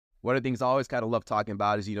one of the things I always kind of love talking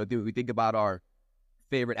about is, we think about our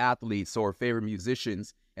favorite athletes or favorite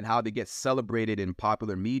musicians and how they get celebrated in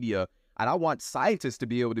popular media. And I want scientists to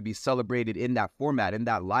be able to be celebrated in that format, in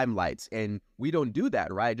that limelight. And we don't do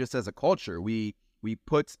that, right? Just as a culture, we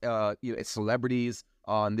put celebrities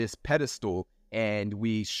on this pedestal, and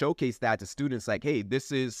we showcase that to students like, hey,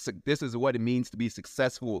 this is what it means to be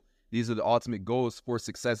successful. These are the ultimate goals for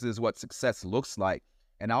success. This is what success looks like.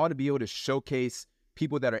 And I want to be able to showcase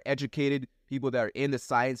people that are educated, people that are in the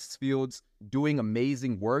science fields, doing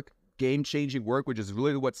amazing work, game-changing work, which is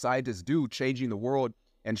really what scientists do, changing the world,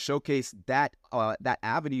 and showcase that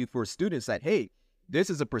avenue for students that, hey, this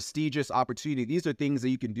is a prestigious opportunity. These are things that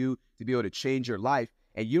you can do to be able to change your life.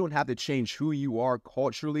 And you don't have to change who you are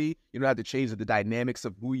culturally. You don't have to change the dynamics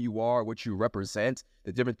of who you are, what you represent,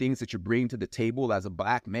 the different things that you bring to the table as a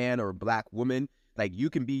black man or a black woman. Like, you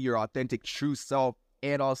can be your authentic, true self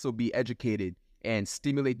and also be educated and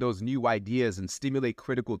stimulate those new ideas and stimulate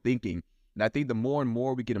critical thinking. And I think the more and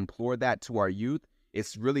more we can implore that to our youth,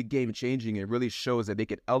 it's really game-changing. It really shows that they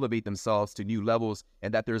can elevate themselves to new levels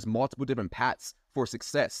and that there's multiple different paths for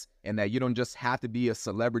success, and that you don't just have to be a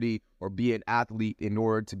celebrity or be an athlete in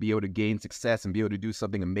order to be able to gain success and be able to do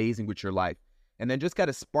something amazing with your life. And then just kind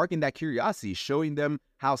of sparking that curiosity, showing them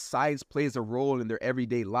how science plays a role in their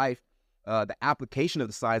everyday life. The application of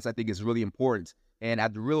the science, I think, is really important. And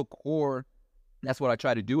at the real core, that's what I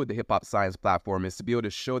try to do with the Hip Hop Science platform, is to be able to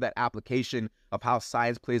show that application of how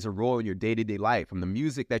science plays a role in your day-to-day life, from the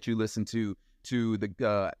music that you listen to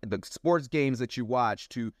the sports games that you watch,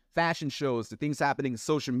 to fashion shows, to things happening in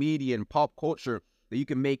social media and pop culture, that you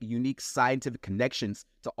can make unique scientific connections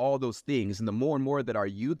to all those things. And the more and more that our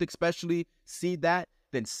youth especially see that,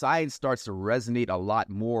 then science starts to resonate a lot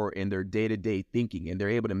more in their day-to-day thinking, and they're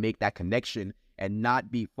able to make that connection and not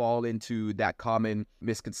fall into that common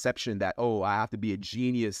misconception that, oh, I have to be a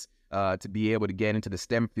genius to be able to get into the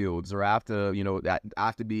STEM fields, or I have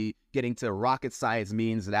to be getting to rocket science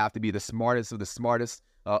means that I have to be the smartest of the smartest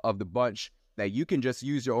of the bunch. That you can just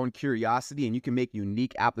use your own curiosity and you can make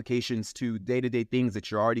unique applications to day-to-day things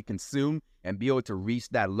that you already consume and be able to reach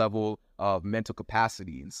that level of mental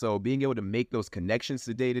capacity. And so being able to make those connections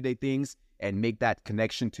to day-to-day things and make that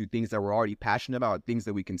connection to things that we're already passionate about, things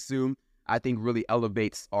that we consume, I think really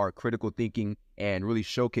elevates our critical thinking and really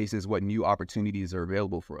showcases what new opportunities are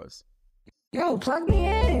available for us. Yo, plug me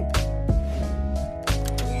in.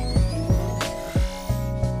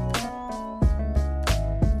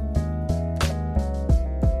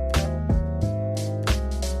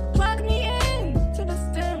 Plug me in to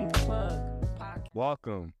the STEM Plug podcast.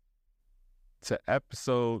 Welcome to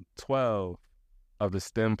episode 12 of the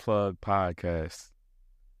STEM Plug podcast.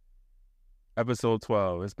 Episode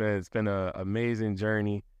 12. It's been an amazing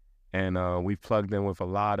journey, and we've plugged in with a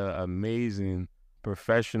lot of amazing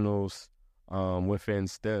professionals within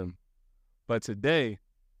STEM. But today,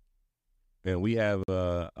 man, we have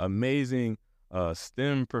an amazing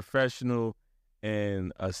STEM professional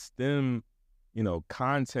and a STEM,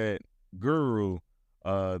 content guru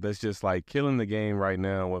that's just like killing the game right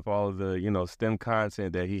now with all of the, STEM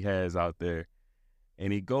content that he has out there.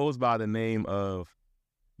 And he goes by the name of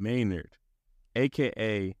Maynard,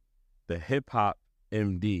 AKA the Hip Hop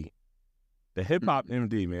MD. The Hip Hop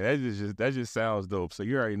MD, man, that just sounds dope. So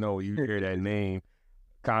you already know when you hear that name,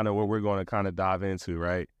 kind of what we're going to kind of dive into,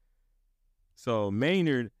 right? So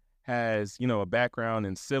Maynard has, a background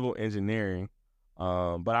in civil engineering,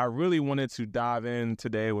 but I really wanted to dive in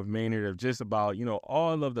today with Maynard of just about,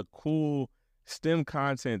 all of the cool STEM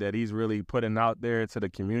content that he's really putting out there to the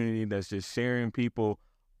community, that's just sharing people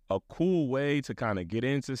a cool way to kind of get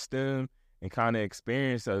into STEM and kind of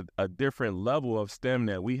experience a different level of STEM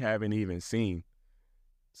that we haven't even seen.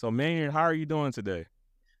 So, Maynard, how are you doing today?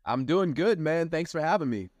 I'm doing good, man. Thanks for having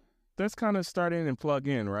me. Let's kind of start in and plug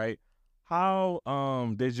in, right? How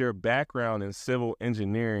did your background in civil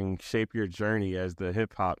engineering shape your journey as the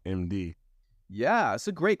Hip Hop MD? Yeah, it's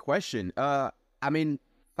a great question.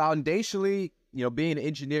 Foundationally, being an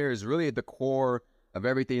engineer is really at the core of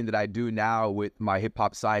everything that I do now with my Hip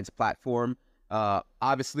Hop Science platform.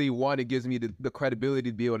 Obviously, one, it gives me the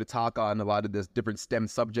credibility to be able to talk on a lot of the different STEM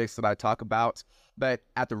subjects that I talk about. But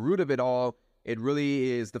at the root of it all, it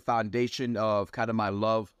really is the foundation of kind of my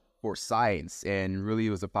love for science. And really,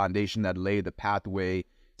 it was a foundation that laid the pathway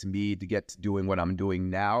to me to get to doing what I'm doing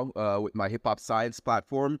now with my Hip Hop Science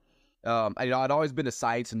platform. I'd always been a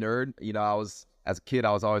science nerd. As a kid,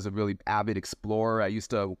 I was always a really avid explorer. I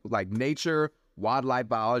used to like nature, wildlife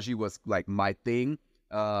biology was like my thing.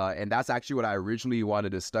 And that's actually what I originally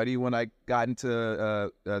wanted to study when I got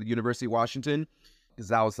into University of Washington.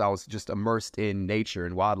 because I was just immersed in nature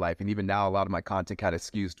and wildlife. And even now, a lot of my content kind of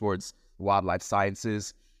skews towards wildlife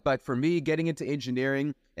sciences. But for me, getting into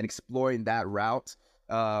engineering and exploring that route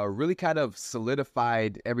really kind of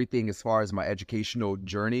solidified everything as far as my educational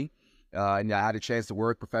journey. And I had a chance to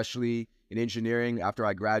work professionally in engineering after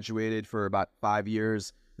I graduated for about 5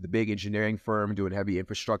 years with a big engineering firm doing heavy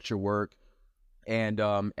infrastructure work. And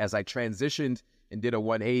as I transitioned and did a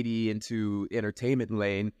 180 into entertainment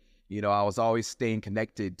lane, I was always staying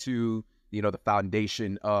connected to, the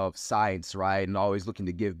foundation of science, right? And always looking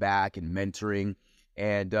to give back and mentoring.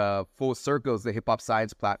 And Full Circles, the hip hop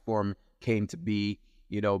science platform, came to be,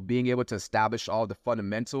 being able to establish all the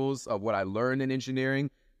fundamentals of what I learned in engineering,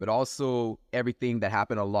 but also everything that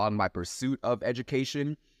happened along my pursuit of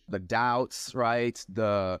education, the doubts, right?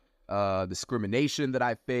 The discrimination that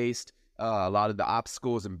I faced, a lot of the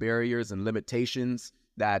obstacles and barriers and limitations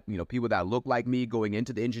that, people that look like me going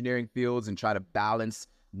into the engineering fields and try to balance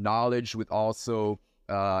knowledge with also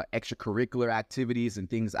extracurricular activities and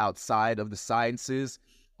things outside of the sciences.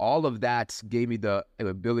 All of that gave me the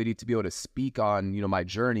ability to be able to speak on, my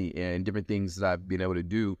journey and different things that I've been able to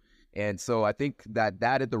do. And so I think that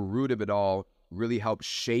at the root of it all really helped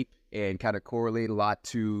shape and kind of correlate a lot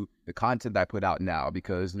to the content that I put out now,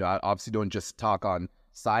 because, I obviously don't just talk on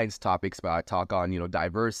science topics, but I talk on,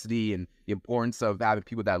 diversity and the importance of having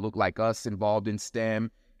people that look like us involved in STEM,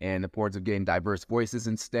 and the importance of getting diverse voices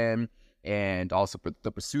in STEM, and also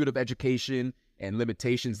the pursuit of education and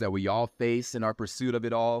limitations that we all face in our pursuit of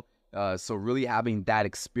it all. So really having that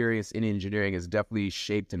experience in engineering has definitely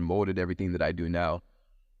shaped and molded everything that I do now.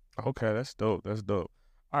 Okay, that's dope. That's dope.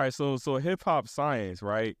 All right, so hip hop science,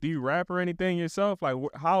 right? Do you rap or anything yourself? Like,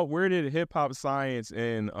 where did hip hop science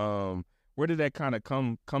and where did that kind of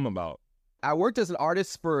come about? I worked as an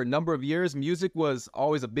artist for a number of years. Music was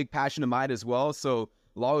always a big passion of mine as well. So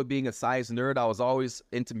along with being a science nerd, I was always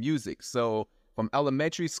into music. So from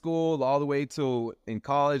elementary school all the way to in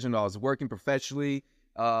college, and I was working professionally,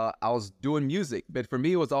 I was doing music. But for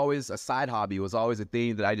me, it was always a side hobby. It was always a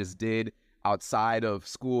thing that I just did outside of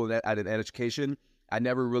school at an education. I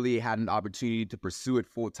never really had an opportunity to pursue it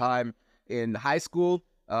full time. In high school,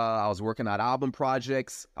 I was working on album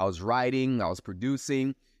projects. I was writing. I was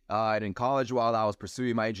producing. And in college, while I was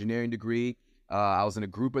pursuing my engineering degree, I was in a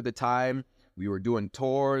group at the time. We were doing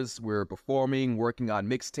tours. We were performing, working on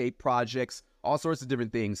mixtape projects, all sorts of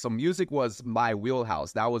different things. So music was my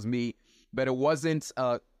wheelhouse. That was me. But it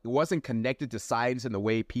wasn't connected to science in the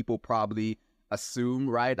way people probably assume,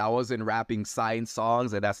 right? I wasn't rapping science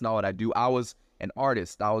songs, and that's not what I do. I was an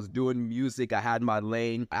artist. I was doing music. I had my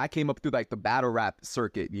lane. I came up through like the battle rap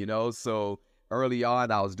circuit, So early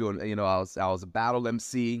on, I was doing, I was a battle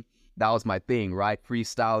MC. That was my thing, right?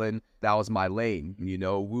 Freestyling. That was my lane.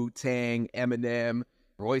 Wu-Tang, Eminem,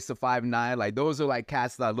 Royce da 5'9". Like those are like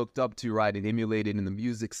cats that I looked up to, right, and emulated in the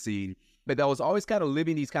music scene. But that was always kind of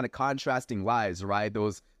living these kind of contrasting lives, right? There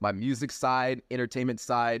was my music side, entertainment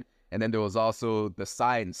side, and then there was also the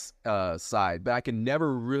science side. But I could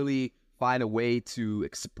never really find a way to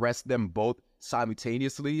express them both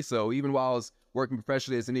simultaneously. So even while I was working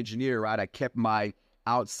professionally as an engineer, right, I kept my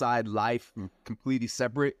outside life completely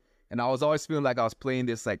separate. And I was always feeling like I was playing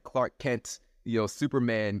this like Clark Kent,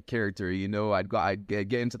 Superman character. I'd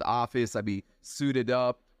get into the office, I'd be suited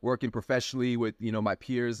up, working professionally with, my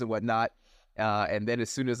peers and whatnot. And then as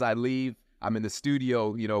soon as I leave, I'm in the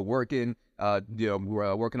studio, working,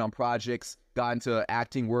 we're working on projects, got into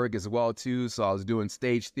acting work as well too. So I was doing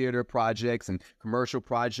stage theater projects and commercial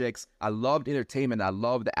projects. I loved entertainment. I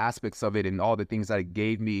loved the aspects of it and all the things that it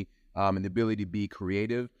gave me and the ability to be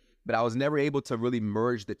creative. But I was never able to really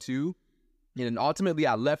merge the two. And then ultimately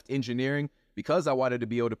I left engineering because I wanted to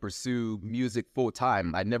be able to pursue music full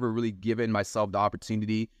time. I'd never really given myself the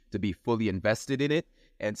opportunity to be fully invested in it.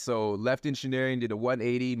 And so left engineering, did a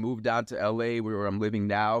 180, moved down to LA where I'm living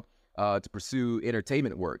now to pursue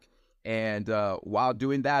entertainment work. And while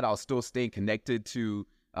doing that, I was still staying connected to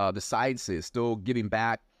the sciences, still giving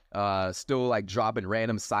back, still like dropping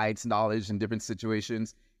random science knowledge in different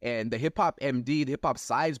situations. And the Hip Hop MD, the Hip Hop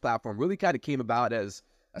Science platform, really kind of came about as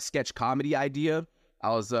a sketch comedy idea.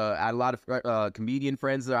 I had a lot of comedian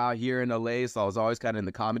friends that are out here in LA, so I was always kind of in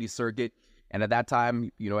the comedy circuit. And at that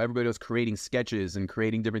time, everybody was creating sketches and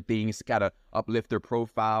creating different things to kind of uplift their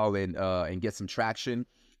profile and get some traction.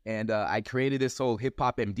 And I created this whole Hip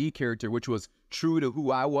Hop MD character, which was true to who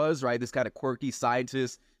I was, right? This kind of quirky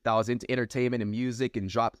scientist that was into entertainment and music and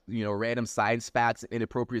dropped, random science facts in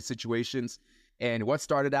inappropriate situations. And what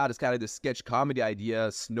started out as kind of this sketch comedy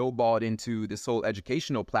idea snowballed into this whole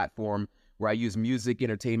educational platform where I use music,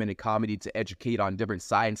 entertainment, and comedy to educate on different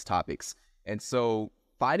science topics. And so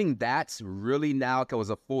finding that really now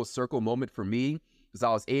was a full circle moment for me, because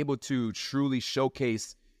I was able to truly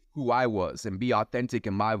showcase who I was and be authentic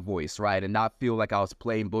in my voice, right? And not feel like I was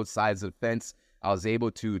playing both sides of the fence. I was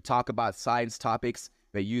able to talk about science topics,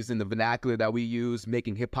 but using the vernacular that we use,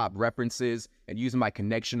 making hip hop references, and using my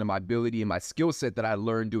connection and my ability and my skill set that I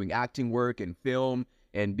learned doing acting work and film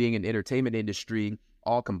and being in the entertainment industry,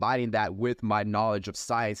 all combining that with my knowledge of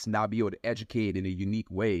science, now be able to educate in a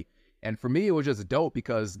unique way. And for me, it was just dope,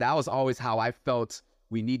 because that was always how I felt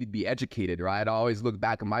we needed to be educated, right? I always look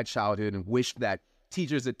back at my childhood and wish that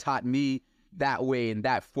teachers had taught me that way in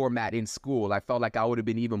that format in school. I felt like I would have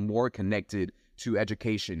been even more connected to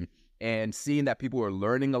education, and seeing that people were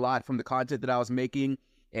learning a lot from the content that I was making,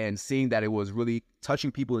 and seeing that it was really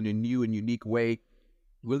touching people in a new and unique way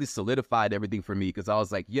really solidified everything for me, because I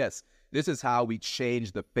was like, yes, this is how we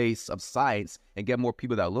change the face of science and get more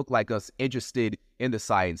people that look like us interested in the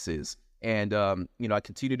sciences. And, I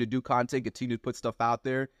continue to do content, continue to put stuff out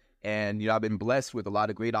there. And, I've been blessed with a lot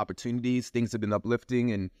of great opportunities. Things have been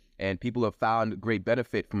uplifting, and people have found great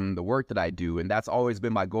benefit from the work that I do. And that's always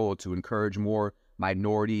been my goal, to encourage more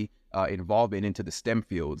minority involvement into the STEM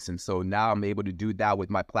fields. And so now I'm able to do that with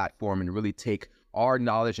my platform and really take our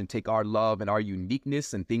knowledge and take our love and our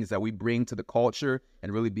uniqueness and things that we bring to the culture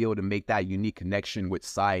and really be able to make that unique connection with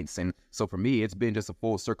science. And so for me, it's been just a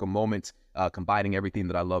full circle moment, combining everything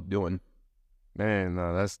that I love doing. Man,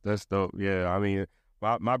 no, that's dope. Yeah, I mean,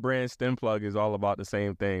 my brand STEM Plug is all about the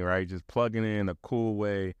same thing, right? Just plugging in a cool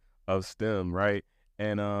way of STEM, right?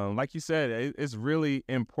 And like you said, it's really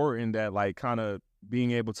important that, like, kind of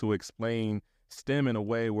being able to explain STEM in a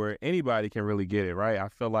way where anybody can really get it, right? I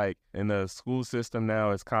feel like in the school system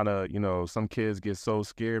now, it's kind of, some kids get so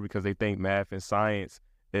scared because they think math and science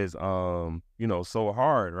is, so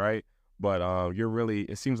hard, right? But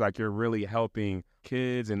it seems like you're really helping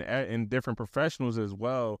kids and different professionals as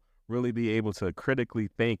well really be able to critically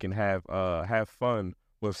think and have fun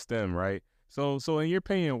with STEM, right? So in your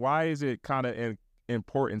opinion, why is it kind of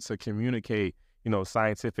important to communicate,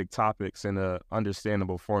 scientific topics in a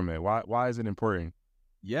understandable format? Why is it important?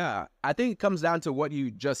 Yeah, I think it comes down to what you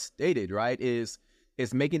just stated, right? Is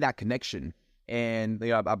making that connection. And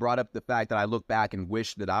I brought up the fact that I look back and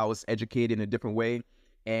wish that I was educated in a different way.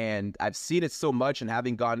 And I've seen it so much, and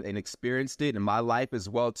having gone and experienced it in my life as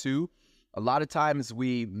well too. A lot of times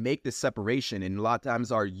we make this separation, and a lot of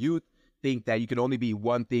times our youth think that you can only be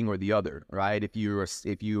one thing or the other, right? If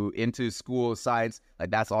you into school science,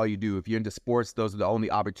 like that's all you do. If you're into sports, those are the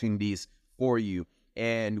only opportunities for you.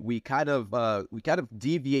 And we kind of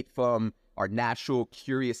deviate from our natural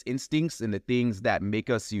curious instincts and the things that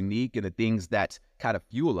make us unique and the things that kind of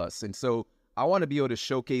fuel us. And so I want to be able to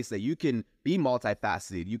showcase that you can be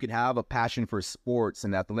multifaceted. You can have a passion for sports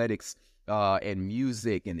and athletics and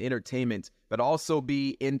music and entertainment, but also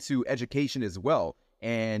be into education as well,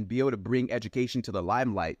 and be able to bring education to the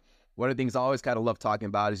limelight. One of the things I always kind of love talking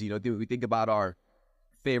about is, we think about our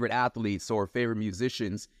favorite athletes or favorite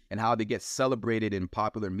musicians and how they get celebrated in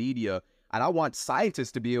popular media. And I want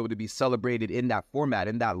scientists to be able to be celebrated in that format,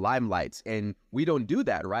 in that limelight. And we don't do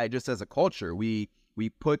that, right? Just as a culture, we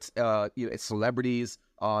put celebrities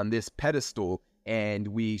on this pedestal, and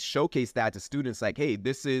we showcase that to students like, hey,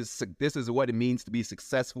 this is what it means to be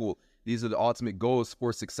successful. These are the ultimate goals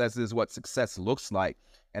for success. This is what success looks like.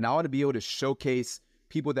 And I want to be able to showcase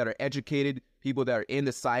people that are educated, people that are in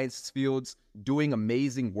the science fields, doing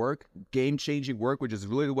amazing work, game-changing work, which is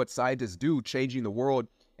really what scientists do, changing the world,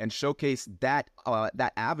 and showcase that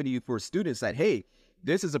avenue for students that, hey,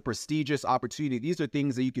 this is a prestigious opportunity. These are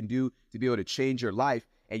things that you can do to be able to change your life.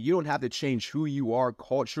 And you don't have to change who you are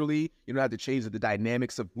culturally. You don't have to change the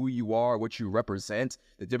dynamics of who you are, what you represent,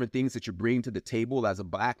 the different things that you bring to the table as a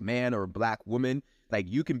Black man or a Black woman. Like,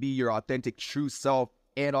 you can be your authentic, true self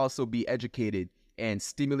and also be educated and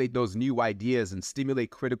stimulate those new ideas and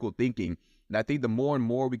stimulate critical thinking. And I think the more and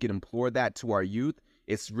more we can implore that to our youth,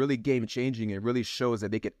 it's really game changing. It really shows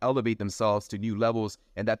that they can elevate themselves to new levels,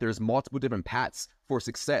 and that there's multiple different paths for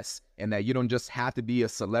success, and that you don't just have to be a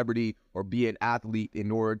celebrity or be an athlete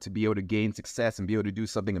in order to be able to gain success and be able to do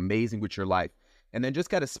something amazing with your life. And then just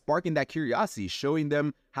kind of sparking that curiosity, showing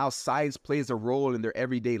them how science plays a role in their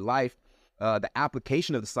everyday life. The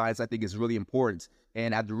application of the science, I think, is really important.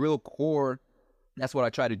 And at the real core, that's what I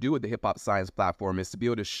try to do with the Hip Hop Science platform, is to be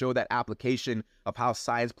able to show that application of how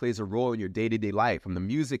science plays a role in your day-to-day life, from the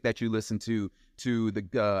music that you listen to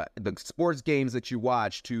the sports games that you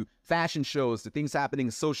watch, to fashion shows, to things happening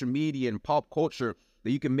in social media and pop culture,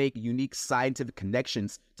 that you can make unique scientific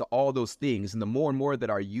connections to all those things. And the more and more that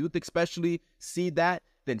our youth especially see that,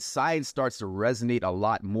 then science starts to resonate a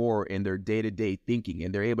lot more in their day-to-day thinking,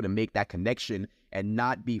 and they're able to make that connection and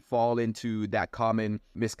not fall into that common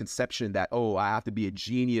misconception that, oh, I have to be a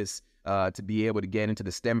genius to be able to get into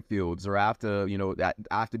the STEM fields, or I have to, that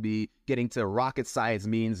I have to be getting to rocket science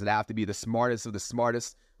means that I have to be the smartest of the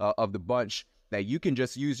smartest of the bunch. That you can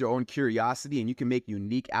just use your own curiosity and you can make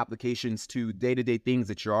unique applications to day-to-day things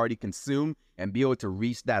that you already consume and be able to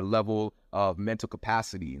reach that level of mental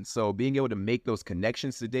capacity. And so being able to make those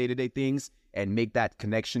connections to day-to-day things and make that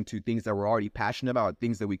connection to things that we're already passionate about,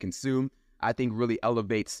 things that we consume, I think really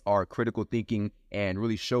elevates our critical thinking and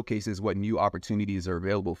really showcases what new opportunities are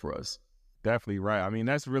available for us. Definitely right. I mean,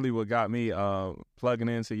 that's really what got me plugging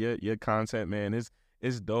into your content, man.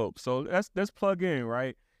 It's dope. So let's plug in,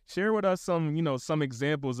 right? Share with us some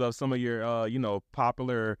examples of some of your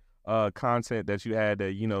popular content that you had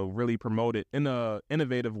that really promoted in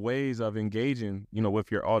innovative ways of engaging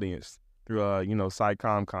with your audience through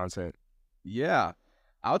SciComm content. Yeah,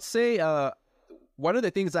 I would say one of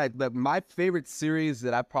the things my favorite series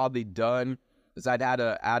that I've probably done is I had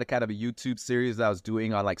a kind of a YouTube series that I was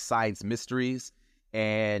doing on like science mysteries,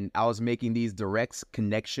 and I was making these direct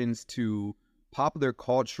connections to pop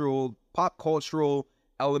cultural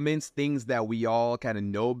elements, things that we all kind of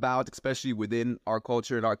know about, especially within our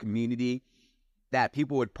culture and our community, that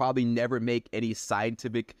people would probably never make any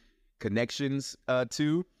scientific connections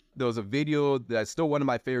to. There was a video that's still one of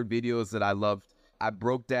my favorite videos that I loved. I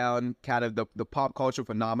broke down kind of the pop culture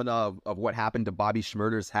phenomena of what happened to Bobby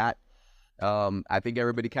Shmurda's hat. I think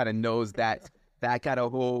everybody kind of knows that kind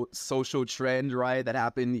of whole social trend, right, that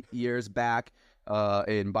happened years back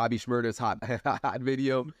in Bobby Shmurda's hot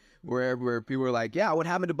video, where people were like, yeah, what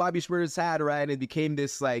happened to Bobby Shmurda's hat, right? And it became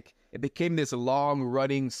this long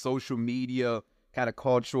running social media kind of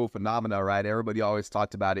cultural phenomena, right? Everybody always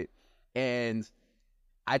talked about it. And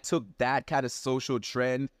I took that kind of social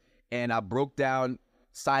trend and I broke down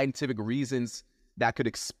scientific reasons that could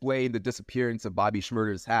explain the disappearance of Bobby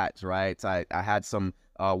Shmurda's hat, right? I had some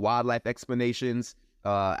wildlife explanations.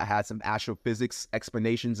 I had some astrophysics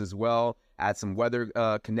explanations as well. I had some weather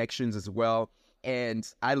connections as well.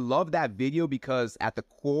 And I love that video because at the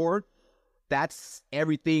core, that's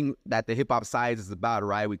everything that the hip hop science is about,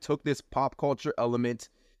 right? We took this pop culture element,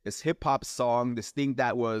 this hip hop song, this thing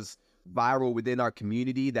that was viral within our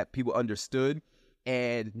community that people understood.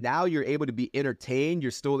 And now you're able to be entertained.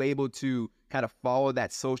 You're still able to kind of follow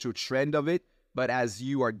that social trend of it. But as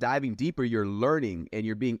you are diving deeper, you're learning and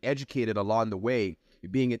you're being educated along the way.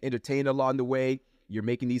 You're being entertained along the way. You're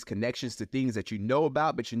making these connections to things that you know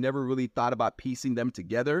about, but you never really thought about piecing them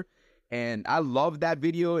together. And I love that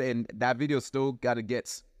video, and that video still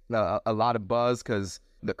gets a lot of buzz because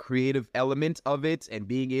the creative element of it and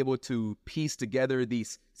being able to piece together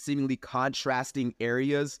these seemingly contrasting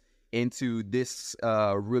areas into this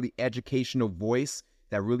really educational voice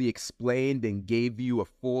that really explained and gave you a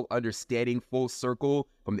full understanding, full circle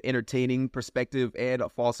from the entertaining perspective and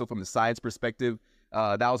also from the science perspective.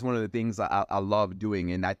 That was one of the things I love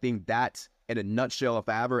doing. And I think that, in a nutshell, if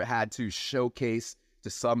I ever had to showcase to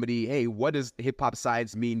somebody, hey, what does hip hop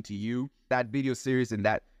science mean to you? That video series and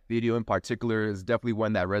that video in particular is definitely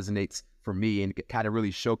one that resonates for me, and it kind of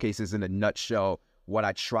really showcases in a nutshell what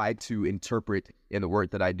I try to interpret in the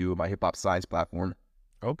work that I do with my hip hop science platform.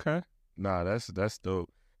 Okay. Nah, that's dope.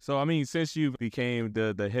 So, I mean, since you became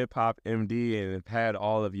the hip hop MD and have had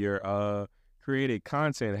all of your created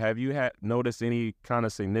content, have you noticed any kind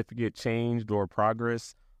of significant change or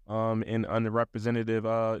progress in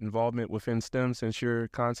underrepresented involvement within STEM since your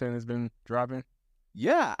content has been dropping?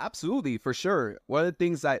 Yeah, absolutely, for sure. One of the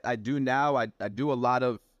things I do now, I do a lot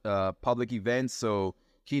of public events, so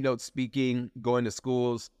keynote speaking, going to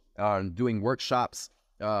schools, doing workshops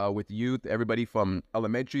with youth, everybody from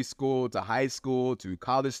elementary school to high school to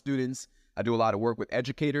college students. I do a lot of work with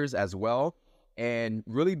educators as well. And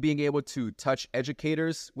really being able to touch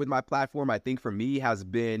educators with my platform, I think for me has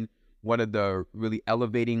been one of the really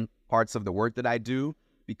elevating parts of the work that I do,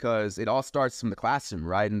 because it all starts from the classroom,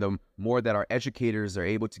 right? And the more that our educators are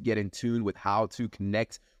able to get in tune with how to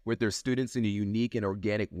connect with their students in a unique and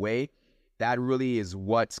organic way, that really is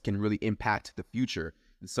what can really impact the future.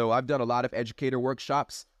 And so I've done a lot of educator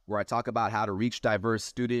workshops where I talk about how to reach diverse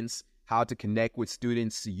students, how to connect with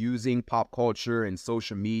students using pop culture and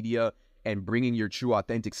social media, and bringing your true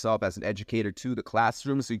authentic self as an educator to the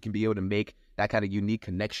classroom so you can be able to make that kind of unique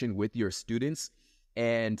connection with your students.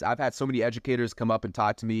 And I've had so many educators come up and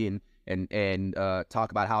talk to me and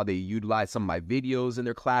talk about how they utilize some of my videos in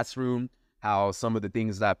their classroom, how some of the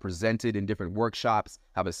things that I presented in different workshops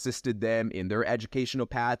have assisted them in their educational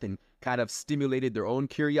path and kind of stimulated their own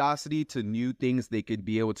curiosity to new things they could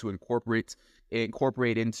be able to incorporate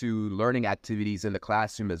into learning activities in the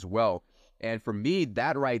classroom as well. And for me,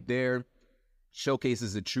 that right there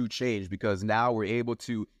showcases a true change, because now we're able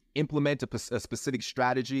to implement a specific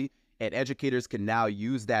strategy, and educators can now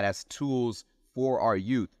use that as tools for our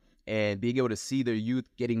youth, and being able to see their youth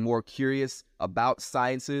getting more curious about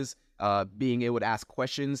sciences, being able to ask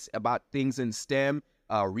questions about things in STEM,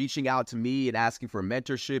 reaching out to me and asking for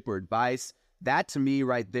mentorship or advice. That to me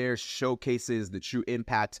right there showcases the true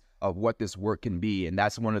impact of what this work can be. And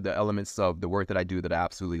that's one of the elements of the work that I do that I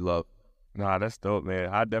absolutely love. Nah, that's dope, man.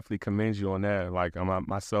 I definitely commend you on that. Like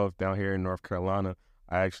myself down here in North Carolina,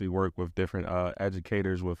 I actually work with different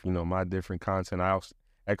educators with, my different content. I also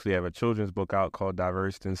actually have a children's book out called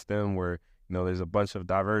Diverse in STEM, where, there's a bunch of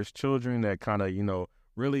diverse children that kind of,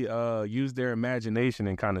 really use their imagination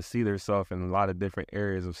and kind of see themselves in a lot of different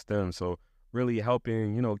areas of STEM. So really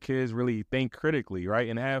helping, kids really think critically, right?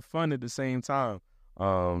 And have fun at the same time.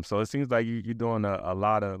 So it seems like you're doing a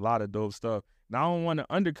lot of dope stuff. Now, I don't want to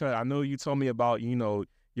undercut. I know you told me about,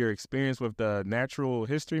 your experience with the Natural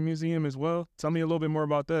History Museum as well. Tell me a little bit more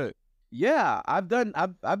about that. Yeah, I've been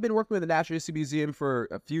working with the Natural History Museum for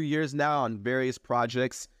a few years now on various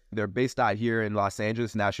projects. They're based out here in Los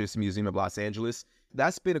Angeles, Natural History Museum of Los Angeles.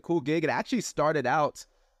 That's been a cool gig. It actually started out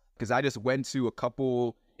because I just went to a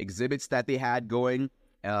couple exhibits that they had going,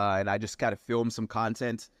 and I just kind of filmed some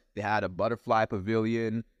content. They had a butterfly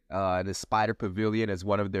pavilion and a spider pavilion as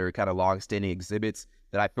one of their kind of long-standing exhibits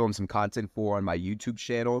that I filmed some content for on my YouTube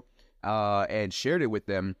channel and shared it with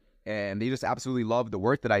them. And they just absolutely loved the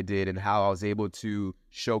work that I did and how I was able to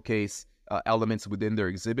showcase elements within their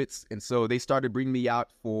exhibits. And so they started bringing me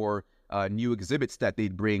out for new exhibits that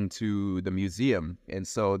they'd bring to the museum. And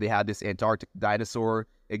so they had this Antarctic dinosaur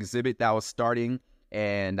exhibit that was starting,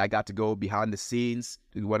 and I got to go behind the scenes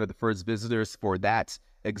to one of the first visitors for that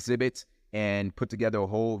exhibit and put together a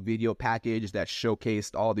whole video package that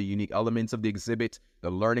showcased all the unique elements of the exhibit, the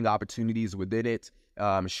learning opportunities within it,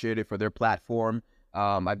 shared it for their platform.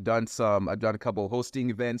 I've done a couple hosting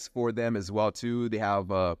events for them as well too. They have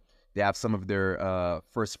some of their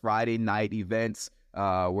first Friday night events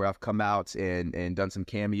where I've come out and done some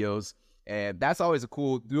cameos. And that's always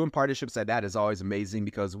doing partnerships like that is always amazing,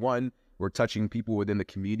 because one, we're touching people within the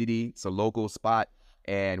community. It's a local spot,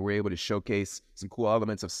 and we're able to showcase some cool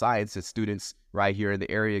elements of science that students right here in the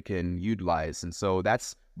area can utilize. And so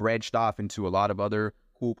that's branched off into a lot of other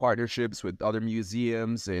cool partnerships with other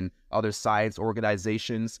museums and other science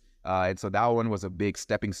organizations. And so that one was a big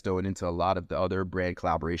stepping stone into a lot of the other brand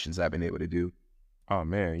collaborations I've been able to do. Oh,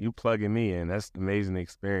 man, you plugging me in. That's an amazing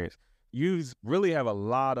experience. You really have a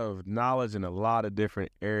lot of knowledge in a lot of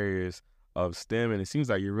different areas of STEM, and it seems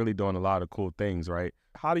like you're really doing a lot of cool things, right?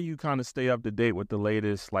 How do you kind of stay up to date with the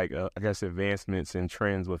latest, advancements and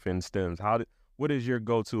trends within STEMs? What is your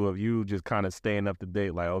go-to of you just kind of staying up to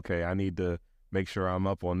date? Like, okay, I need to make sure I'm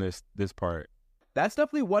up on this part. That's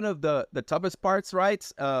definitely one of the toughest parts, right?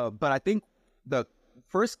 But I think the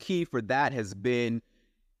first key for that has been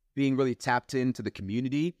being really tapped into the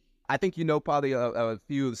community. I think probably a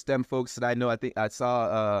few of the STEM folks that I know. I think I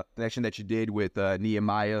saw a connection that you did with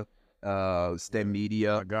Nehemiah, STEM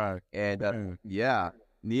Media. My God. And yeah,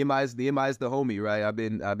 Nehemiah's the homie, right?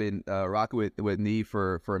 I've been rocking with Nee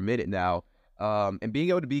for a minute now. And being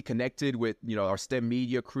able to be connected with, our STEM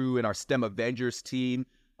Media crew and our STEM Avengers team,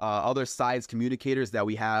 other science communicators that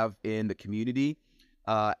we have in the community,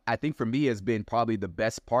 I think for me has been probably the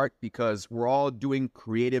best part, because we're all doing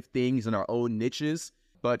creative things in our own niches,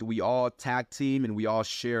 but we all tag team and we all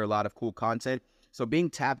share a lot of cool content. So being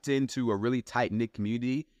tapped into a really tight-knit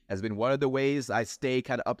community has been one of the ways I stay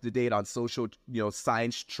kind of up to date on social,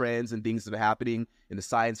 science trends and things that are happening in the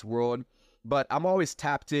science world. But I'm always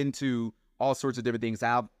tapped into all sorts of different things.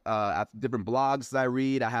 I have different blogs that I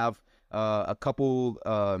read. I have a couple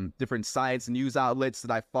different science news outlets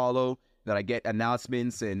that I follow, that I get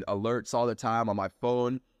announcements and alerts all the time on my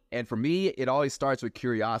phone. And for me, it always starts with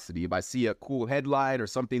curiosity. If I see a cool headline or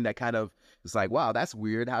something that kind of is like, wow, that's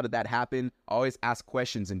weird, how did that happen? I always ask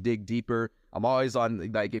questions and dig deeper. I'm always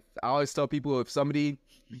on, I always tell people, if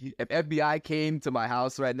FBI came to my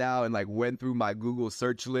house right now and went through my Google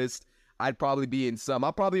search list, I'm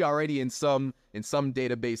probably already in some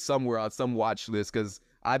database somewhere on some watch list, because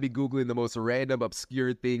I'd be Googling the most random,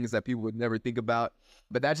 obscure things that people would never think about.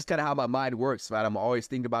 But that's just kind of how my mind works, right? I'm always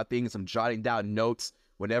thinking about things. I'm jotting down notes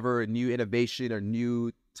whenever a new innovation or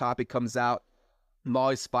new topic comes out. I'm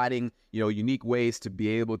always finding, unique ways to be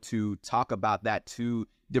able to talk about that to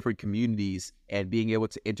different communities, and being able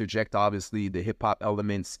to interject, obviously, the hip hop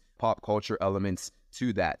elements, pop culture elements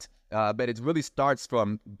to that. But it really starts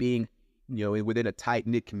from being, within a tight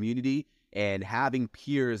knit community, and having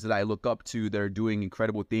peers that I look up to that are doing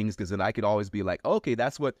incredible things, because then I could always be like, okay,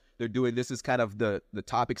 that's what they're doing. This is kind of the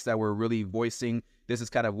topics that we're really voicing. This is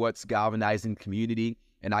kind of what's galvanizing the community,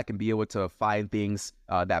 and I can be able to find things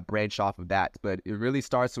that branch off of that. But it really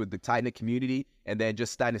starts with the tight-knit community, and then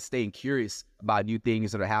just kind of staying curious about new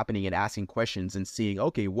things that are happening and asking questions and seeing,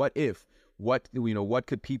 okay, what if? What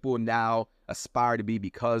could people now aspire to be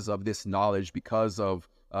because of this knowledge, because of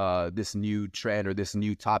this new trend or this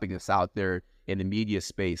new topic that's out there in the media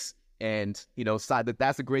space? And,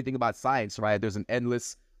 that's the great thing about science, right? There's an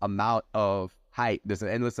endless amount of hype. There's an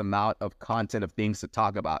endless amount of content of things to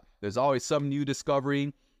talk about. There's always some new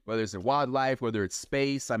discovery, whether it's in wildlife, whether it's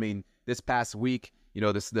space. I mean, this past week,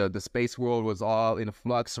 the space world was all in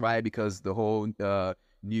flux, right? Because the whole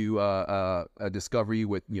new discovery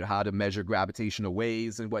with how to measure gravitational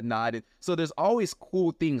waves and whatnot. And so there's always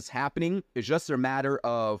cool things happening. It's just a matter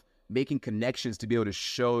of making connections to be able to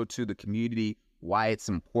show to the community why it's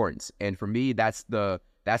important. And for me, that's the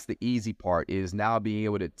easy part, is now being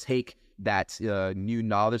able to take that new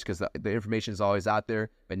knowledge, because the information is always out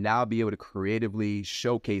there, but now be able to creatively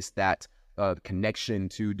showcase that connection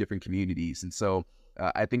to different communities. And so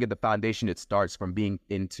I think at the foundation, it starts from being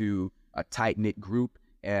into a tight-knit group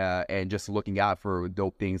and just looking out for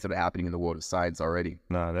dope things that are happening in the world of science already.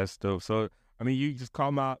 Nah, that's dope. So, I mean, you just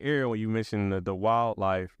caught my ear when you mentioned the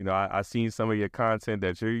wildlife. I seen some of your content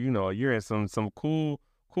that you're in some cool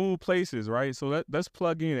places, right? So let's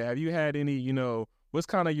plug in. Have you had any, what's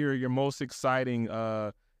kind of your most exciting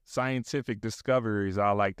scientific discoveries,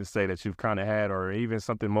 I like to say, that you've kind of had, or even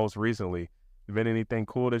something most recently? Been anything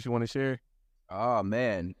cool that you want to share? Oh,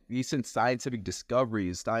 man. Recent scientific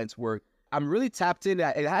discoveries, science work. I'm really tapped in.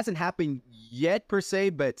 It hasn't happened yet per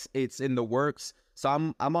se, but it's in the works. So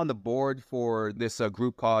I'm on the board for this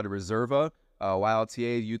group called Reserva,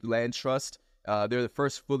 YLTA Youth Land Trust. They're the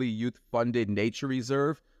first fully youth-funded nature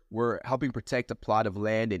reserve. We're helping protect a plot of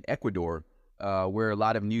land in Ecuador, where a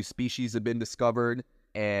lot of new species have been discovered,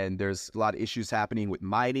 and there's a lot of issues happening with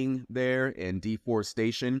mining there and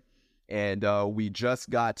deforestation. And we just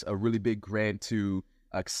got a really big grant to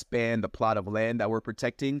expand the plot of land that we're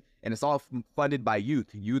protecting, and it's all funded by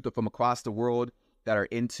youth from across the world that are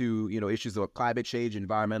into issues of climate change,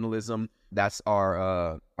 environmentalism. That's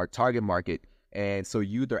our target market. And so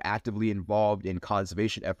youth are actively involved in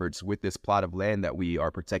conservation efforts with this plot of land that we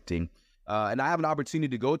are protecting. And I have an opportunity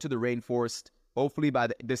to go to the rainforest, hopefully by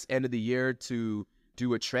this end of the year, to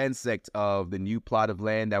do a transect of the new plot of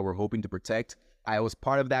land that we're hoping to protect. I was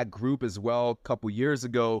part of that group as well a couple years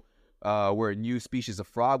ago, where a new species of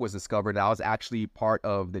frog was discovered. And I was actually part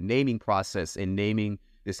of the naming process in naming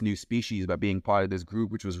this new species by being part of this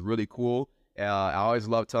group, which was really cool. I always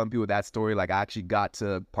love telling people that story. Like, I actually got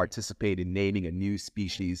to participate in naming a new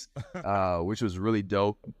species, which was really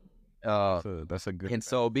dope. That's a good. And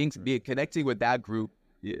so being connecting with that group,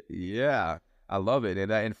 yeah, I love it.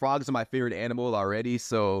 And frogs are my favorite animal already.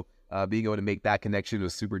 So being able to make that connection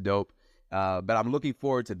was super dope. But I'm looking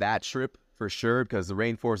forward to that trip for sure, because the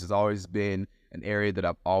rainforest has always been an area that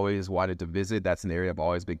I've always wanted to visit. That's an area I've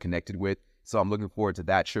always been connected with. So I'm looking forward to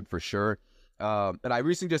that trip for sure. And I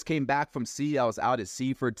recently just came back from sea. I was out at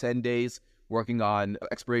sea for 10 days working on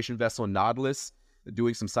exploration vessel Nautilus,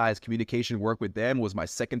 doing some science communication work with them. It was my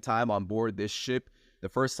second time on board this ship. The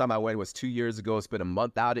first time I went was 2 years ago. Spent a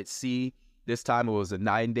month out at sea. This time it was a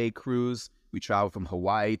 9-day cruise. We traveled from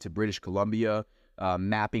Hawaii to British Columbia,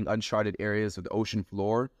 mapping uncharted areas of the ocean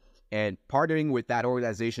floor. And partnering with that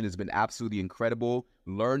organization has been absolutely incredible.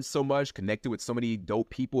 Learned so much, connected with so many dope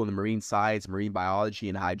people in the marine science, marine biology,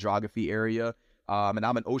 and hydrography area. And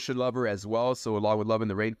I'm an ocean lover as well. So along with loving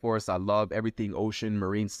the rainforest, I love everything ocean,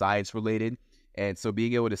 marine science related. And so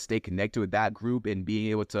being able to stay connected with that group and being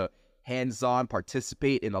able to hands-on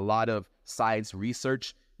participate in a lot of science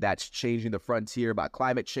research that's changing the frontier about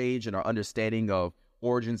climate change and our understanding of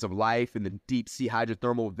origins of life in the deep sea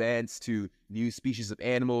hydrothermal vents to new species of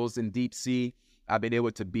animals in deep sea. I've been able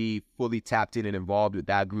to be fully tapped in and involved with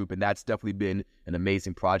that group, and that's definitely been an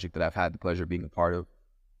amazing project that I've had the pleasure of being a part of.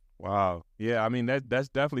 Wow. Yeah, I mean, that's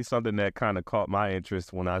definitely something that kind of caught my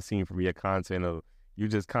interest when I seen from your content of you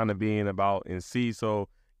just kind of being about in sea. So,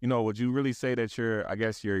 would you really say that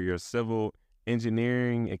your civil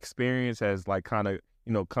engineering experience has like kind of,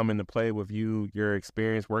 come into play with your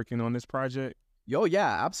experience working on this project? Yo,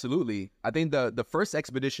 yeah, absolutely. I think the first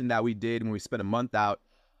expedition that we did when we spent a month out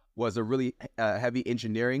was a really heavy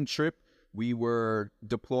engineering trip. We were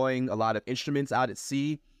deploying a lot of instruments out at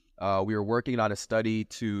sea. We were working on a study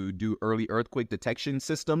to do early earthquake detection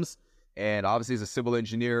systems. And obviously, as a civil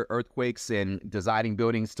engineer, earthquakes and designing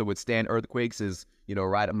buildings to withstand earthquakes is,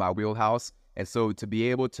 right in my wheelhouse. And so to be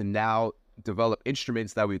able to now develop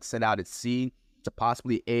instruments that we'd send out at sea to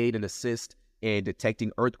possibly aid and assist in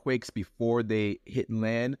detecting earthquakes before they hit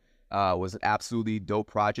land was an absolutely dope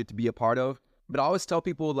project to be a part of. But I always tell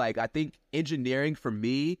people, like, I think engineering for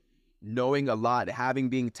me, knowing a lot,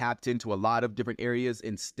 being tapped into a lot of different areas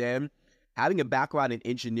in STEM, having a background in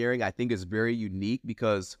engineering, I think is very unique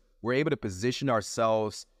because we're able to position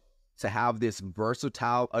ourselves to have this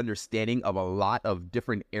versatile understanding of a lot of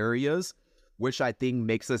different areas, which I think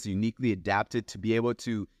makes us uniquely adapted to be able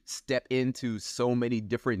to step into so many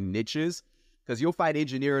different niches. Because you'll find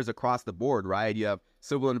engineers across the board, right? You have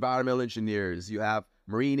civil environmental engineers, you have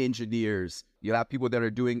marine engineers, you have people that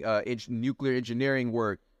are doing nuclear engineering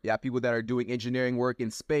work, you have people that are doing engineering work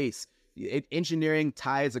in space. Engineering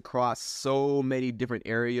ties across so many different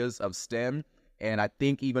areas of STEM. And I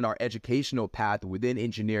think even our educational path within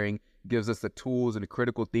engineering gives us the tools and the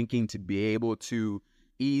critical thinking to be able to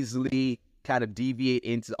easily kind of deviate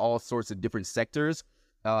into all sorts of different sectors.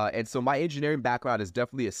 And so my engineering background has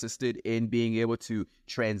definitely assisted in being able to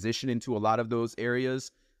transition into a lot of those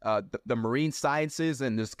areas. The marine sciences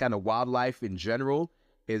and this kind of wildlife in general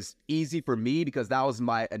is easy for me because that was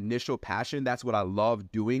my initial passion. That's what I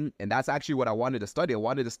love doing. And that's actually what I wanted to study. I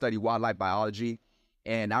wanted to study wildlife biology.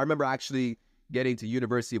 And I remember actually getting to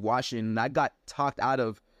University of Washington, and I got talked out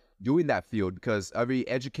of doing that field because every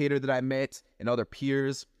educator that I met and other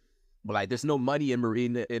peers were like, there's no money in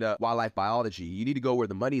wildlife biology. You need to go where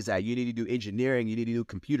the money's at. You need to do engineering. You need to do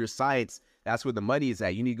computer science. That's where the money is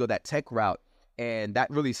at. You need to go that tech route. And that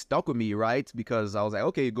really stuck with me, right? Because I was like,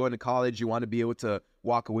 okay, you're going to college. You want to be able to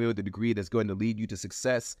walk away with a degree that's going to lead you to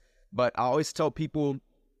success. But I always tell people,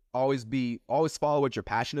 always follow what you're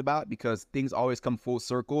passionate about because things always come full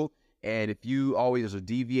circle. And if you always are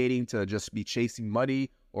deviating to just be chasing money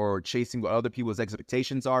or chasing what other people's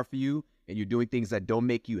expectations are for you, and you're doing things that don't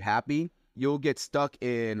make you happy, you'll get stuck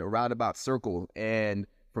in a roundabout circle. And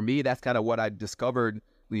for me, that's kind of what I discovered,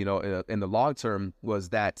 in the long term, was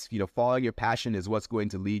that, following your passion is what's going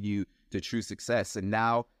to lead you to true success. And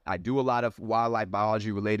now I do a lot of wildlife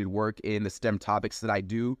biology related work in the STEM topics that I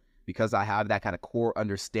do because I have that kind of core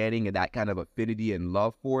understanding and that kind of affinity and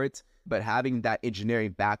love for it. But having that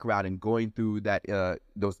engineering background and going through that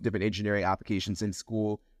those different engineering applications in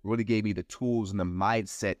school really gave me the tools and the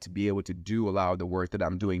mindset to be able to do a lot of the work that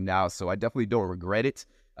I'm doing now. So I definitely don't regret it.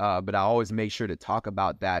 But I always make sure to talk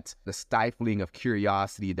about that, the stifling of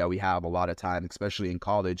curiosity that we have a lot of times, especially in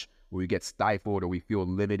college, where we get stifled or we feel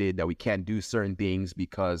limited, that we can't do certain things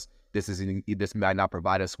because this might not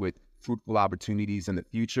provide us with fruitful opportunities in the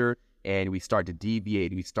future. And we start to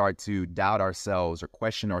deviate, we start to doubt ourselves or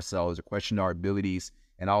question our abilities.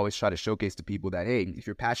 And I always try to showcase to people that, hey, if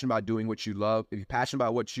you're passionate about doing what you love, if you're passionate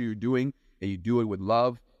about what you're doing and you do it with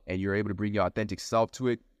love and you're able to bring your authentic self to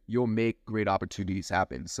it, you'll make great opportunities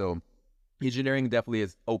happen. So engineering definitely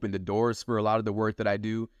has opened the doors for a lot of the work that I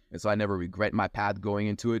do. And so I never regret my path going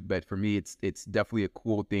into it. But for me, it's definitely a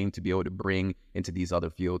cool thing to be able to bring into these other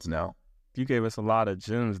fields now. You gave us a lot of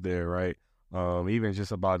gems there, right? Even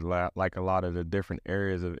just about like a lot of the different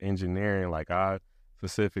areas of engineering. Like I'm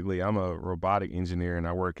a robotic engineer and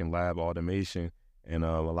I work in lab automation. And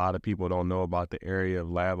a lot of people don't know about the area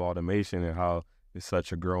of lab automation and how it's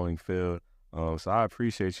such a growing field. So I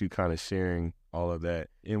appreciate you kind of sharing all of that.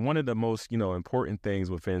 And one of the most, important things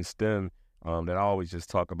within STEM that I always just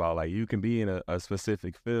talk about, like you can be in a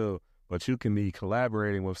specific field, but you can be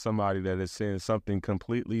collaborating with somebody that is saying something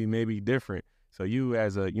completely maybe different. So you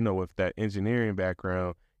as with that engineering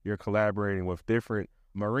background, you're collaborating with different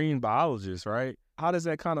marine biologists, right? How does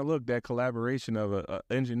that kind of look, that collaboration of a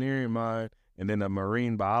engineering mind and then a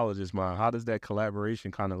marine biologist mind? How does that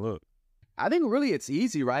collaboration kind of look? I think really it's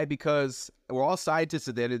easy, right? Because we're all scientists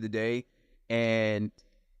at the end of the day. And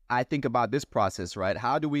I think about this process, right?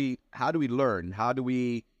 How do we learn?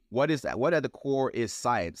 What at the core is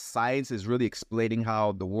science? Science is really explaining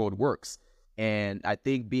how the world works. And I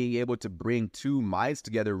think being able to bring two minds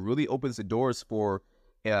together really opens the doors for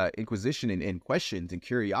inquisition and questions and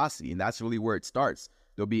curiosity. And that's really where it starts.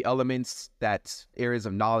 There'll be areas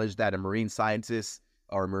of knowledge that a marine scientist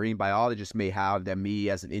or a marine biologist may have that me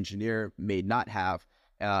as an engineer may not have.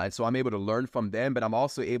 And so I'm able to learn from them, but I'm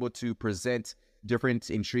also able to present different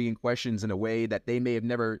intriguing questions in a way that they may have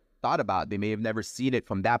never thought about. They may have never seen it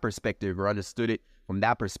from that perspective or understood it from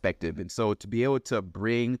that perspective. And so to be able to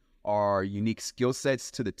bring our unique skill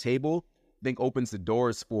sets to the table, I think opens the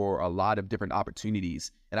doors for a lot of different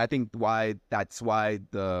opportunities. And I think that's why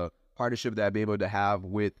the partnership that I've been able to have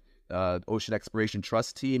with Ocean Exploration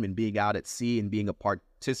Trust team and being out at sea and being a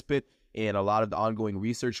participant in a lot of the ongoing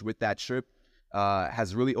research with that trip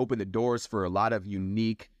has really opened the doors for a lot of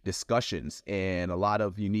unique discussions and a lot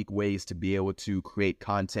of unique ways to be able to create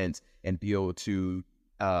content and be able to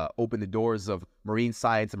open the doors of marine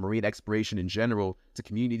science and marine exploration in general to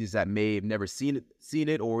communities that may have never seen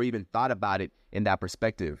it or even thought about it in that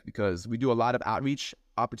perspective. Because we do a lot of outreach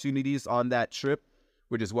opportunities on that trip,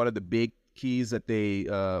 which is one of the big keys that they,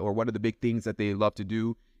 or one of the big things that they love to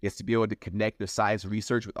do, is to be able to connect their science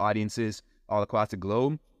research with audiences all across the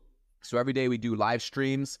globe. So every day we do live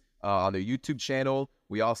streams on their YouTube channel.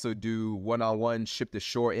 We also do one-on-one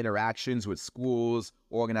ship-to-shore interactions with schools,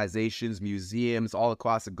 organizations, museums all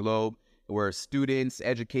across the globe, where students,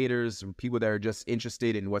 educators, and people that are just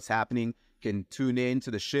interested in what's happening can tune in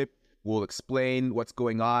to the ship. We'll explain what's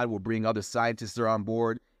going on. We'll bring other scientists that are on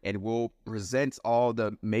board, and we'll present all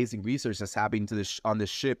the amazing research that's happening on this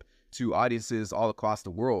ship to audiences all across the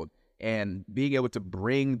world. And being able to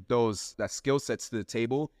bring that skill sets to the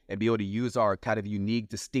table and be able to use our kind of unique,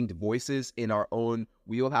 distinct voices in our own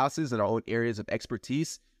wheelhouses and our own areas of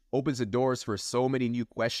expertise opens the doors for so many new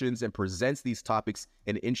questions and presents these topics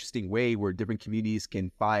in an interesting way where different communities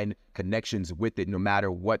can find connections with it no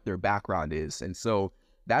matter what their background is. And so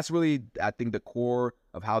that's really, I think, the core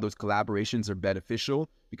of how those collaborations are beneficial,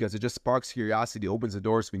 because it just sparks curiosity, opens the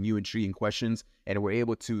doors for new intriguing questions, and we're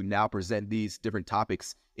able to now present these different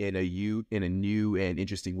topics in a new and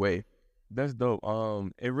interesting way. That's dope.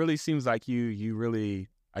 It really seems like you really,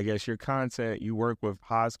 I guess, your content, you work with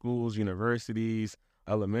high schools, universities,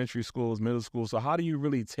 elementary schools, middle schools. So how do you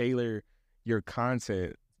really tailor your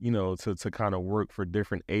content, to kind of work for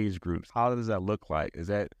different age groups? How does that look like?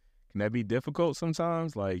 Can that be difficult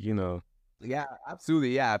sometimes? Yeah,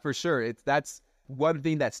 absolutely. Yeah, for sure. That's one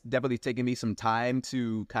thing that's definitely taken me some time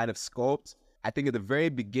to kind of sculpt. I think at the very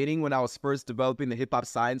beginning, when I was first developing the Hip Hop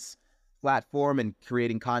Science platform and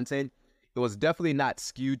creating content, it was definitely not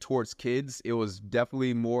skewed towards kids. It was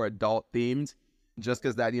definitely more adult themed, just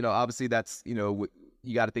because that, obviously that's, you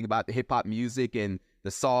got to think about the hip hop music and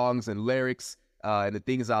the songs and lyrics and the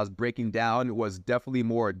things I was breaking down was definitely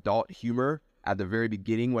more adult humor at the very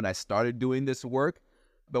beginning when I started doing this work.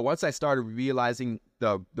 But once I started realizing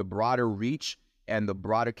the broader reach and the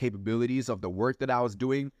broader capabilities of the work that I was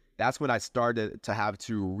doing, that's when I started to have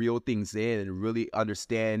to reel things in and really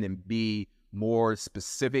understand and be more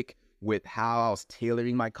specific with how I was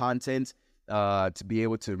tailoring my content to be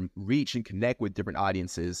able to reach and connect with different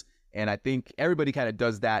audiences. And I think everybody kind of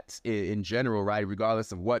does that in general, right?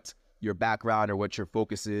 Regardless of what your background or what your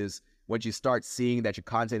focus is. Once you start seeing that your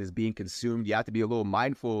content is being consumed, you have to be a little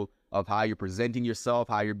mindful of how you're presenting yourself,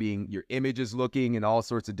 how your image is looking in all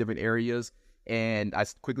sorts of different areas. And I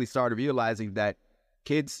quickly started realizing that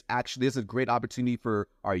kids, actually, this is a great opportunity for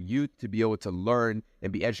our youth to be able to learn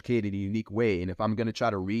and be educated in a unique way. And if I'm going to try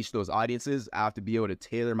to reach those audiences, I have to be able to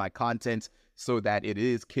tailor my content so that it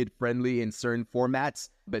is kid-friendly in certain formats,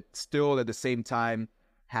 but still at the same time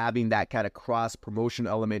having that kind of cross-promotion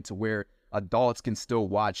element to where adults can still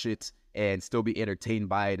watch it and still be entertained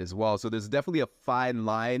by it as well. So there's definitely a fine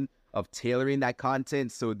line of tailoring that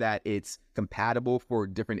content so that it's compatible for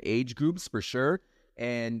different age groups, for sure.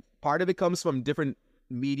 And part of it comes from different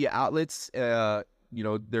media outlets.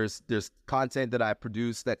 There's content that I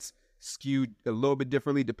produce that's skewed a little bit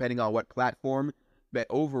differently depending on what platform. But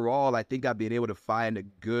overall, I think I've been able to find a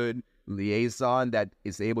good liaison that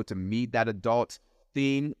is able to meet that adult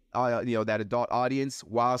theme, that adult audience,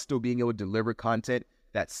 while still being able to deliver content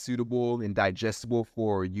that's suitable and digestible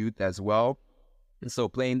for youth as well. And so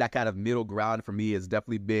playing that kind of middle ground for me has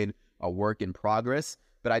definitely been a work in progress.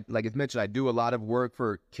 But like I mentioned, I do a lot of work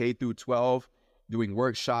for K through 12, doing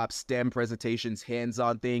workshops, STEM presentations,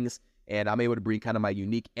 hands-on things, and I'm able to bring kind of my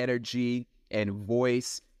unique energy and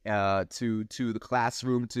voice to the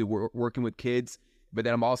classroom, to working with kids. But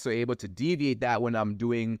then I'm also able to deviate that when I'm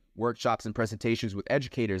doing workshops and presentations with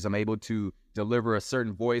educators. I'm able to deliver a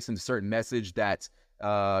certain voice and a certain message that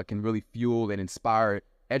can really fuel and inspire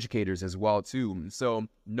educators as well too. So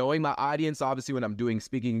knowing my audience, obviously, when I'm doing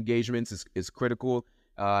speaking engagements is critical,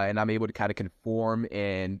 and I'm able to kind of conform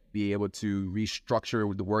and be able to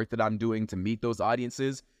restructure the work that I'm doing to meet those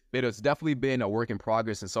audiences. But it's definitely been a work in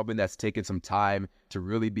progress and something that's taken some time to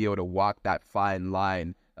really be able to walk that fine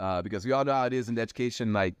line, because we all know how it is in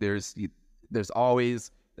education. Like there's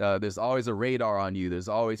always a radar on you. There's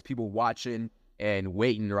always people watching and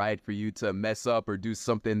waiting, right, for you to mess up or do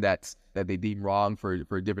something that they deem wrong for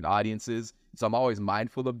different audiences. So I'm always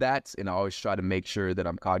mindful of that, and I always try to make sure that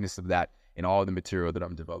I'm cognizant of that in all the material that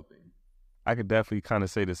I'm developing. I could definitely kind of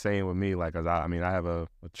say the same with me. Like, I have a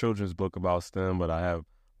children's book about STEM, but I have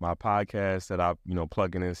my podcast that I,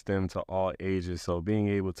 plugging in STEM to all ages. So being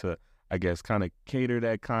able to I guess, kind of cater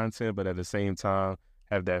that content, but at the same time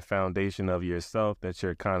have that foundation of yourself that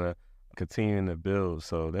you're kind of continuing to build.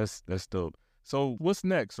 So that's dope. So what's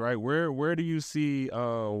next, right? Where do you see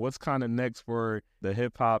what's kind of next for the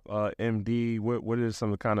hip hop MD? What are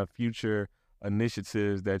some kind of future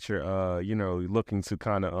initiatives that you're looking to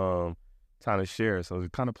kind of share? So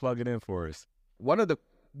kind of plug it in for us. One of the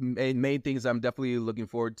main things I'm definitely looking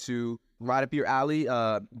forward to, right up your alley,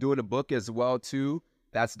 doing a book as well too.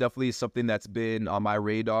 That's definitely something that's been on my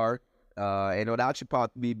radar. And it would actually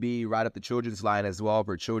probably be right up the children's line as well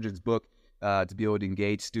for a children's book, to be able to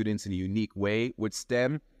engage students in a unique way with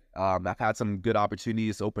STEM. I've had some good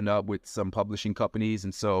opportunities open up with some publishing companies,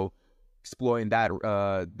 and so exploring that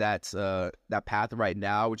path right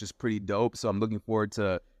now, which is pretty dope. So I'm looking forward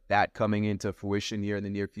to that coming into fruition here in the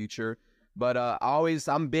near future. But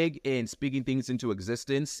I'm big in speaking things into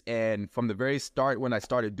existence, and from the very start when I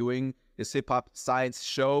started doing this hip hop science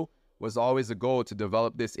show, was always a goal to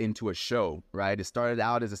develop this into a show, right? It started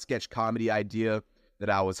out as a sketch comedy idea that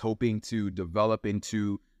I was hoping to develop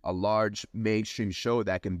into a large mainstream show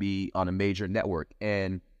that can be on a major network.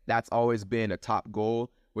 And that's always been a top goal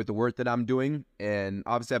with the work that I'm doing. And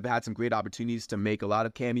obviously I've had some great opportunities to make a lot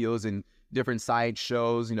of cameos in different science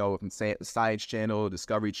shows, from Science Channel,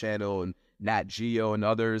 Discovery Channel, and Nat Geo and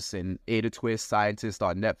others, and Ada Twist, Scientist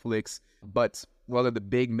on Netflix. But one of the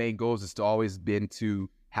big main goals has always been to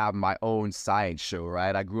have my own science show,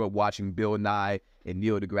 right? I grew up watching Bill Nye and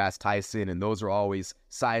Neil deGrasse Tyson, and those are always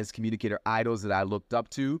science communicator idols that I looked up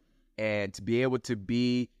to. And to be able to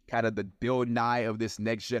be kind of the Bill Nye of this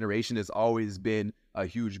next generation has always been a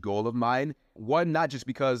huge goal of mine. One, not just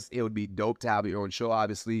because it would be dope to have your own show,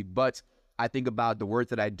 obviously, but I think about the work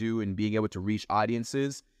that I do and being able to reach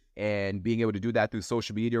audiences, and being able to do that through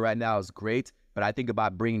social media right now is great. But I think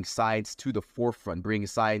about bringing science to the forefront, bringing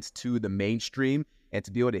science to the mainstream, and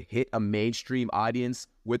to be able to hit a mainstream audience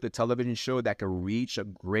with a television show that can reach a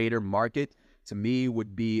greater market, to me,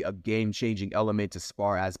 would be a game-changing element as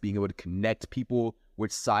far as being able to connect people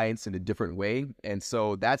with science in a different way. And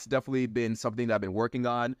so that's definitely been something that I've been working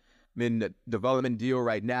on. I'm in a development deal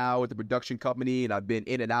right now with the production company, and I've been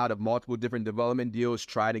in and out of multiple different development deals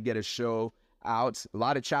trying to get a show out. A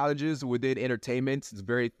lot of challenges within entertainment. It's a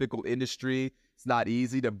very fickle industry. It's not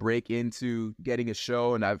easy to break into getting a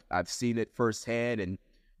show, and I've seen it firsthand and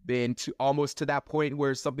been to almost to that point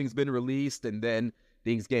where something's been released and then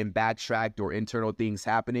things getting backtracked or internal things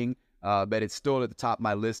happening. But it's still at the top of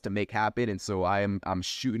my list to make happen, and so I'm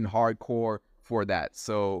shooting hardcore for that.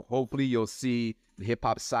 So hopefully you'll see the Hip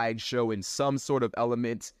Hop Science Show in some sort of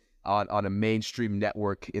element on a mainstream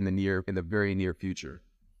network in the very near future.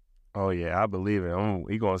 Oh yeah, I believe it.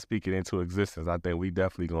 We gonna speak it into existence. I think we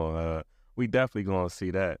definitely gonna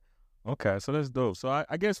see that. Okay, so that's dope. So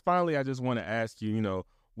I guess finally, I just want to ask you,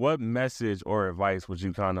 what message or advice would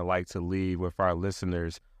you kind of like to leave with our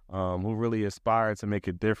listeners who really aspire to make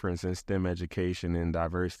a difference in STEM education and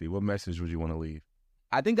diversity? What message would you want to leave?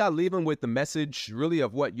 I think I'll leave them with the message really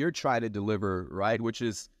of what you're trying to deliver, right? Which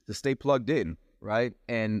is to stay plugged in, right?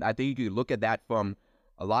 And I think you could look at that from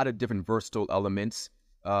a lot of different versatile elements.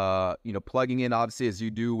 Plugging in obviously as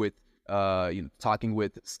you do with talking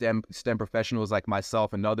with STEM professionals like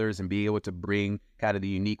myself and others, and being able to bring kind of the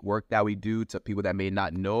unique work that we do to people that may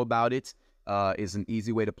not know about it is an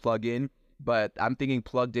easy way to plug in. But I'm thinking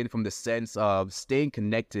plugged in from the sense of staying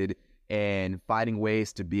connected and finding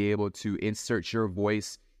ways to be able to insert your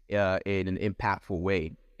voice in an impactful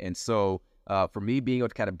way. And so for me, being able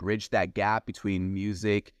to kind of bridge that gap between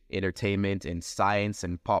music, entertainment, and science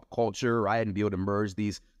and pop culture, right, and be able to merge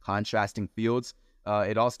these contrasting fields,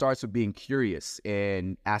 it all starts with being curious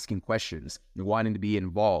and asking questions and wanting to be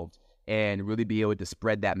involved and really be able to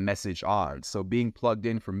spread that message on. So being plugged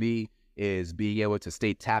in for me is being able to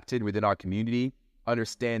stay tapped in within our community,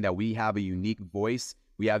 understand that we have a unique voice,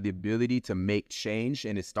 we have the ability to make change,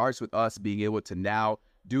 and it starts with us being able to now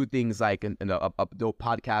do things like a dope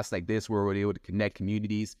podcast like this, where we're able to connect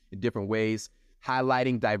communities in different ways,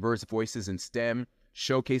 highlighting diverse voices in STEM,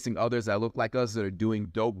 showcasing others that look like us that are doing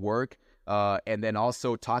dope work, and then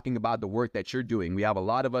also talking about the work that you're doing. We have a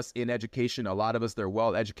lot of us in education, a lot of us that are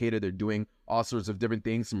well educated, they're doing all sorts of different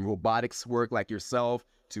things, from robotics work like yourself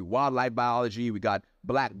to wildlife biology. We got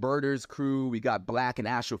Black Birders crew, we got Black in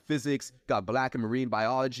astrophysics, got Black in marine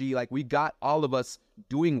biology. Like, we got all of us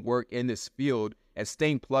doing work in this field, and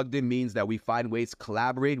staying plugged in means that we find ways to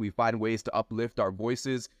collaborate, we find ways to uplift our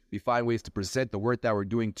voices, we find ways to present the work that we're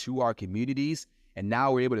doing to our communities. And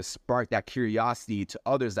now we're able to spark that curiosity to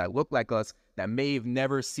others that look like us, that may have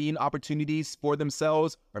never seen opportunities for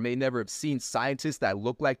themselves, or may never have seen scientists that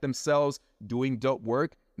look like themselves doing dope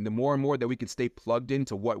work. And the more and more that we can stay plugged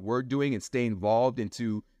into what we're doing and stay involved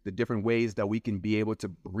into the different ways that we can be able to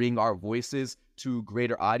bring our voices to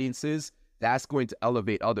greater audiences, that's going to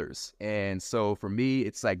elevate others. And so for me,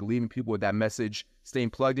 it's like leaving people with that message, staying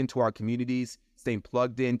plugged into our communities, staying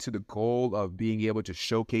plugged into the goal of being able to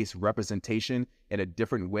showcase representation in a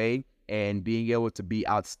different way and being able to be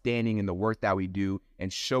outstanding in the work that we do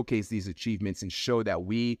and showcase these achievements and show that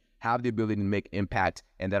we have the ability to make impact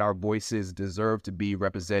and that our voices deserve to be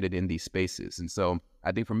represented in these spaces. And so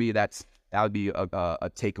I think for me, that would be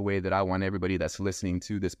a takeaway that I want everybody that's listening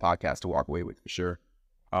to this podcast to walk away with, for sure.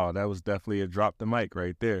 Oh, that was definitely a drop the mic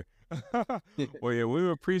right there. Well, yeah, we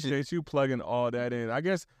appreciate you plugging all that in. I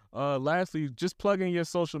guess, lastly, just plug in your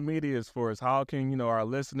social medias for us. How can, our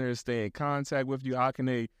listeners stay in contact with you? How can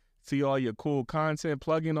they see all your cool content?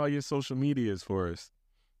 Plug in all your social medias for us.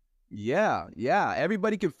 Yeah.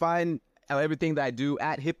 Everybody can find everything that I do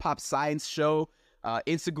at Hip Hop Science Show.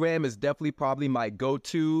 Instagram is definitely probably my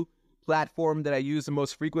go-to platform that I use the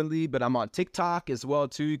most frequently, but I'm on TikTok as well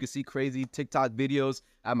too. You can see crazy TikTok videos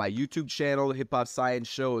at my YouTube channel, Hip Hop Science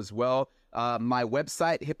Show as well. My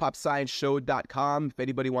website, hiphopscienceshow.com. If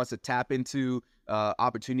anybody wants to tap into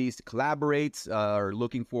opportunities to collaborate or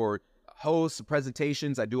looking for hosts,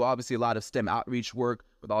 presentations, I do obviously a lot of STEM outreach work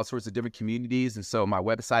with all sorts of different communities. And so my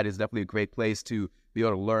website is definitely a great place to be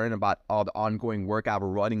able to learn about all the ongoing work. I have a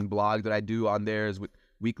running blog that I do on there with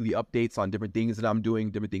weekly updates on different things that I'm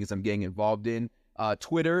doing, different things I'm getting involved in.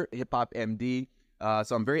 Twitter, HipHopMD.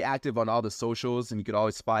 So I'm very active on all the socials, and you can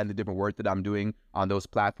always find the different work that I'm doing on those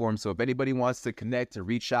platforms. So if anybody wants to connect or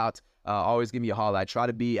reach out, always give me a holler. I try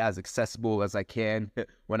to be as accessible as I can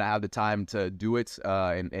when I have the time to do it,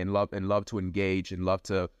 and love to engage and love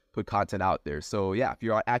to put content out there. So yeah, if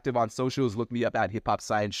you're active on socials, look me up at Hip Hop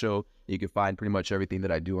Science Show. You can find pretty much everything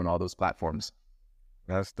that I do on all those platforms.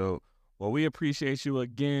 That's dope. Well, we appreciate you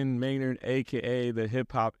again, Maynard, a.k.a. the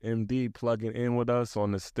Hip Hop MD, plugging in with us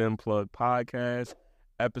on the STEM Plug Podcast,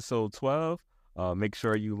 episode 12. Make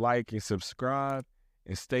sure you like and subscribe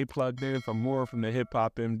and stay plugged in for more from the Hip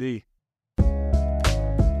Hop MD.